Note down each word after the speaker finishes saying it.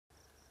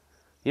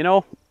You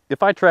know,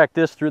 if I tracked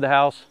this through the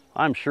house,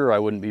 I'm sure I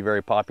wouldn't be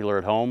very popular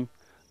at home.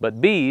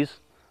 But bees,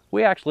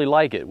 we actually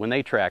like it when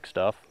they track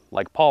stuff,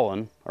 like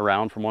pollen,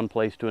 around from one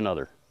place to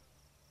another.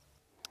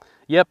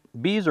 Yep,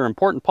 bees are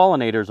important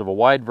pollinators of a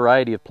wide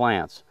variety of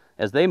plants.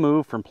 As they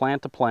move from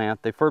plant to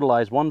plant, they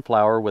fertilize one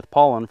flower with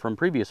pollen from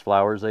previous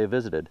flowers they have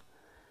visited.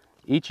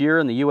 Each year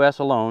in the U.S.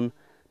 alone,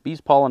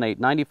 bees pollinate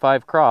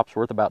 95 crops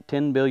worth about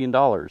 $10 billion,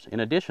 in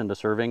addition to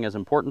serving as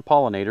important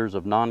pollinators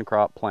of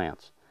non-crop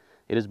plants.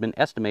 It has been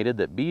estimated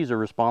that bees are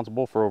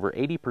responsible for over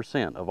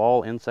 80% of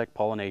all insect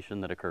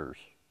pollination that occurs.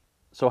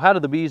 So how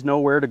do the bees know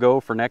where to go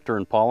for nectar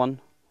and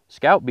pollen?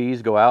 Scout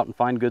bees go out and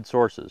find good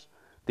sources.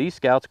 These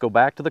scouts go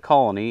back to the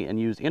colony and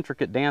use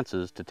intricate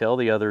dances to tell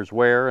the others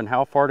where and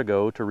how far to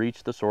go to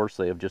reach the source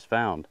they have just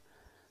found.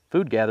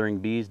 Food-gathering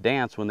bees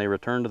dance when they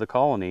return to the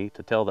colony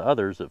to tell the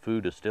others that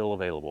food is still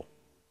available.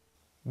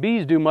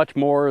 Bees do much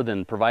more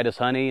than provide us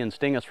honey and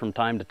sting us from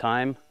time to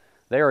time.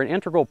 They are an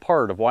integral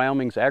part of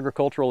Wyoming's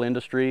agricultural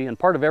industry and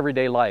part of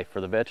everyday life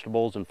for the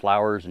vegetables and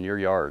flowers in your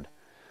yard.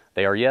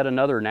 They are yet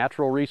another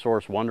natural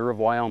resource wonder of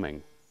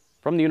Wyoming.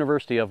 From the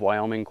University of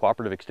Wyoming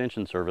Cooperative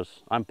Extension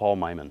Service, I'm Paul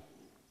Myman.